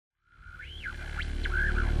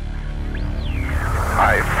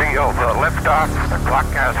liftoff. The clock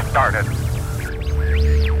has started.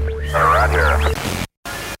 Roger.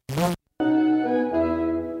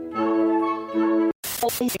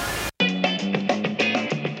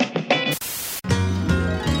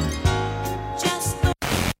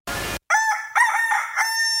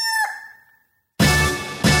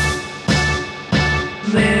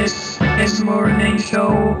 This is Morning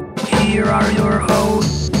Show. Here are your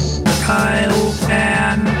hosts, Kyle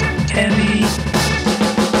and Kenny.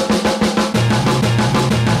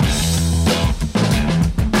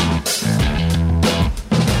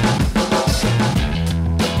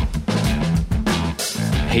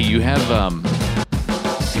 Hey, you have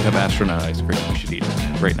Astronaut Ice Cream. We should eat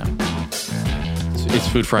it right now. It's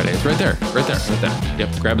Food Friday. It's right there.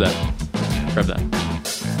 Yep, grab that.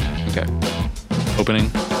 Okay. Opening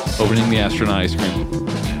the Astronaut Ice Cream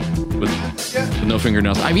with no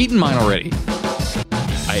fingernails. I've eaten mine already.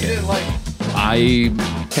 I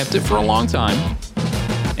kept it for a long time,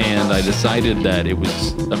 and I decided that it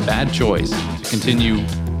was a bad choice to continue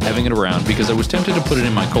having it around because I was tempted to put it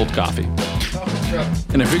in my cold coffee.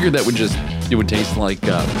 And I figured that it would taste like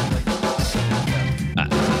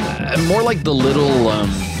more like the little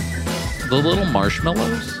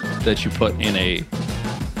marshmallows that you put in a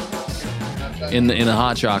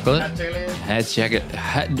hot chocolate. Hot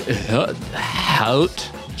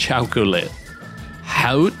chocolate.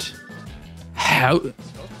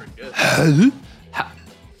 Smells pretty good.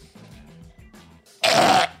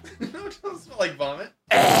 It doesn't smell like vomit.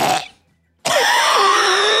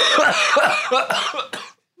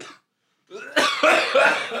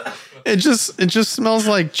 It just smells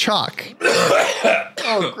like chalk.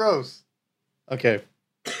 Oh, gross. Okay.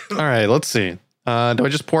 All right, let's see. Do I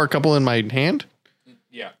just pour a couple in my hand?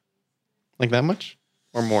 Yeah. Like that much?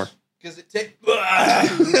 Or more? Because it takes...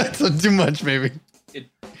 That's too much, maybe.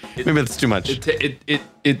 Maybe it's too much.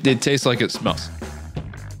 It tastes like it smells.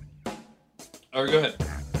 All right, go ahead.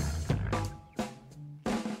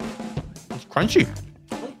 It's crunchy.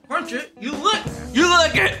 Don't crunch it. You lick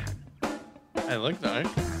it. I like that.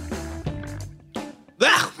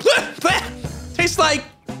 Tastes like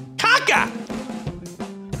caca.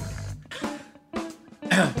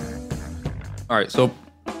 All right, so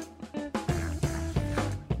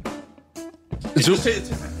It's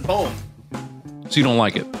bone. So you don't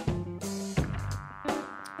like it?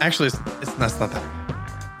 Actually, it's not that.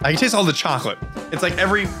 I can taste all the chocolate. It's like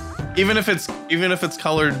even if it's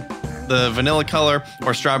colored the vanilla color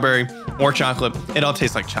or strawberry or chocolate, it all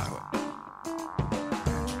tastes like chocolate.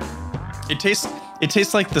 It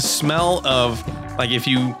tastes like the smell of like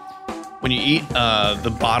when you eat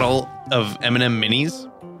the bottle of M&M minis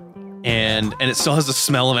and it still has the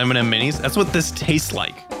smell of M&M minis. That's what this tastes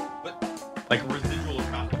like. Like residual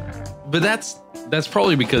chocolate. But that's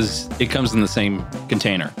probably because it comes in the same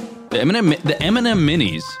container. The M&M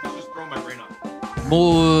minis. I'm just throwing my brain off.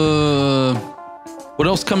 Well, what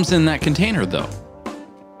else comes in that container though?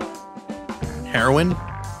 Heroin?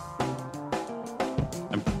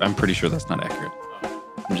 I'm pretty sure that's not accurate.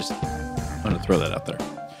 I'm going to throw that out there.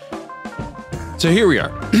 So here we are.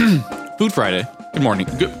 Food Friday. Good morning.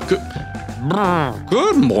 Good morning.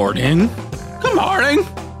 Good morning.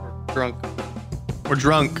 We're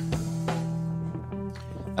drunk.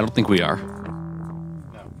 I don't think we are.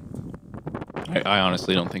 No. I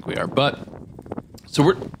honestly don't think we are. But so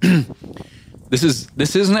we're this is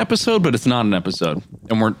an episode, but it's not an episode.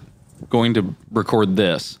 And we're going to record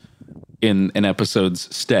this in an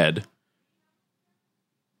episode's stead.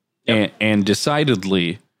 Yep. And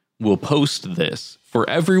decidedly we'll post this for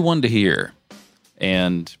everyone to hear.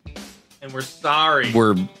 And we're sorry.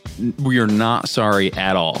 We are not sorry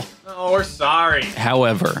at all. Oh, we're sorry.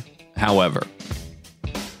 However,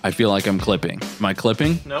 I feel like I'm clipping. Am I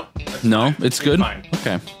clipping? Nope. No, it's good? Fine.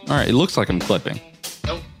 Okay. All right. It looks like I'm clipping.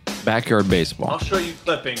 Nope. Backyard baseball. I'll show you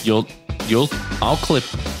clipping. I'll clip.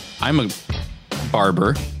 I'm a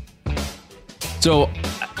barber. So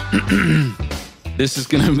this is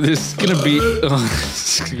gonna be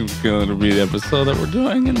the episode that we're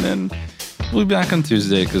doing, and then we'll be back on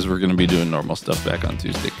Tuesday because we're gonna be doing normal stuff back on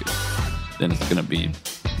Tuesday. Then it's gonna be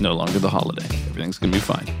no longer the holiday. Everything's gonna be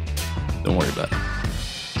fine. Don't worry about it.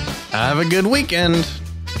 Have a good weekend.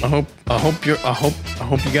 I hope you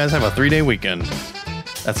guys have a 3-day weekend.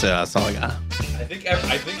 That's it. That's all I got. I think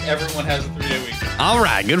everyone has a 3-day weekend. All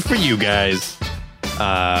right, good for you guys.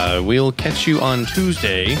 We'll catch you on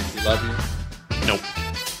Tuesday. We love you. Nope.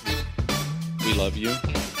 We love you,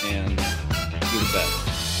 and you're the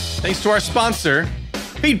best. Thanks to our sponsor,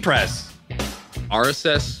 FeedPress.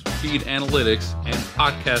 RSS feed analytics and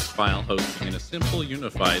podcast file hosting in a simple,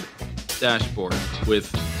 unified dashboard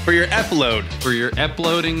for your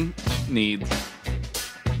uploading needs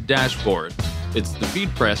dashboard. It's the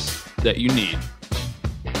feed press that you need.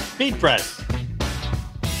 Feed press.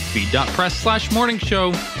 Feed.press/morning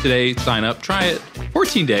show. Today, sign up, try it.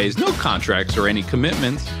 14 days, no contracts or any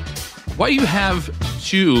commitments. Why do you have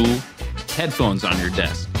 2 headphones on your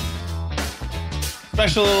desk?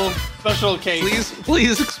 Special case.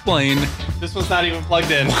 Please explain. This one's not even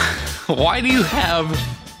plugged in. Why do you have...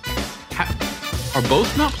 Are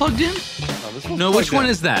both not plugged in? This one's No, plugged which one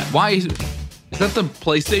in. is that? Why is that the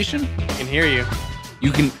PlayStation? I can hear you.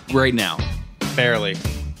 You can right now. Barely.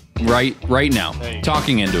 Right now. There you go.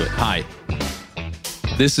 Talking into it. Hi.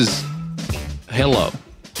 This is hello.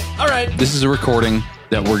 All right. This is a recording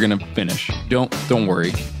that we're gonna finish. Don't worry.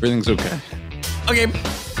 Everything's okay. Okay.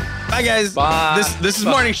 Bye, guys. Bye. This is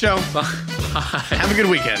Bye. morning show. Bye. Have a good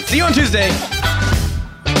weekend. See you on Tuesday.